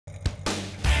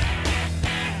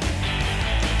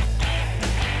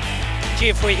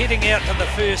Jeff, we're heading out to the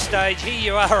first stage. Here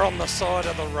you are on the side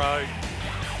of the road.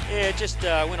 Yeah, just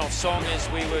went off song as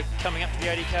we were coming up to the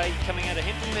 80k coming out of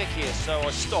Hampton back here. So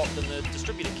I stopped and the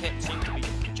distributor cap seemed to be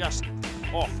just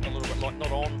off a little bit, like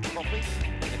not on properly.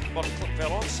 And the bottom clip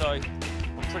fell on, so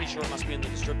I'm pretty sure it must be in the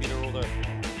distributor or the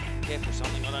cap or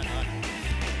something, I don't know.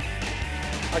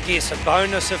 I guess a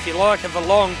bonus, if you like, of a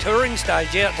long touring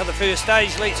stage out to the first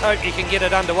stage. Let's hope you can get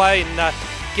it underway and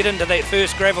get into that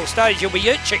first gravel stage. You'll be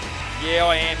itching. Yeah,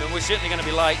 I am, and we're certainly going to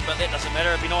be late, but that doesn't matter.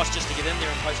 It'd be nice just to get in there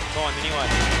and post the time anyway.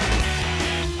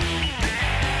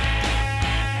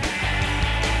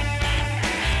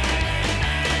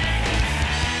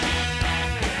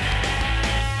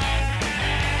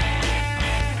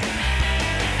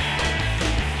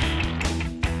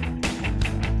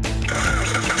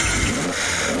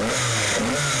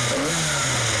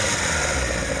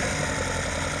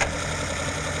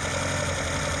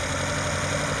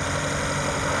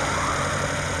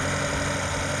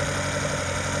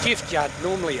 Jeff Judd,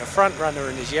 normally a front runner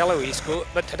in his yellow Escort,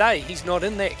 but today he's not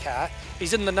in that car.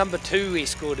 He's in the number 2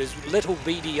 Escort, his little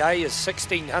BDA, his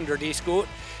 1600 Escort,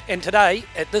 and today,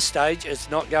 at this stage, it's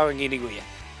not going anywhere.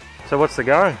 So what's the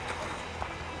go?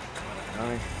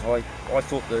 I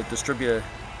thought the distributor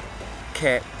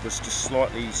cap was just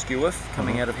slightly skew-off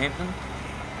coming out of Hampton,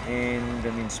 and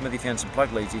then Smithy found some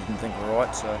plug leads he didn't think were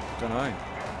right, so I don't know.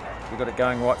 We got it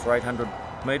going right for 800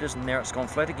 metres and now it's gone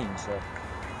flat again, so.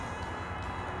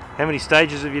 How many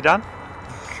stages have you done?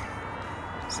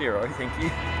 0, thank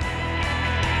you.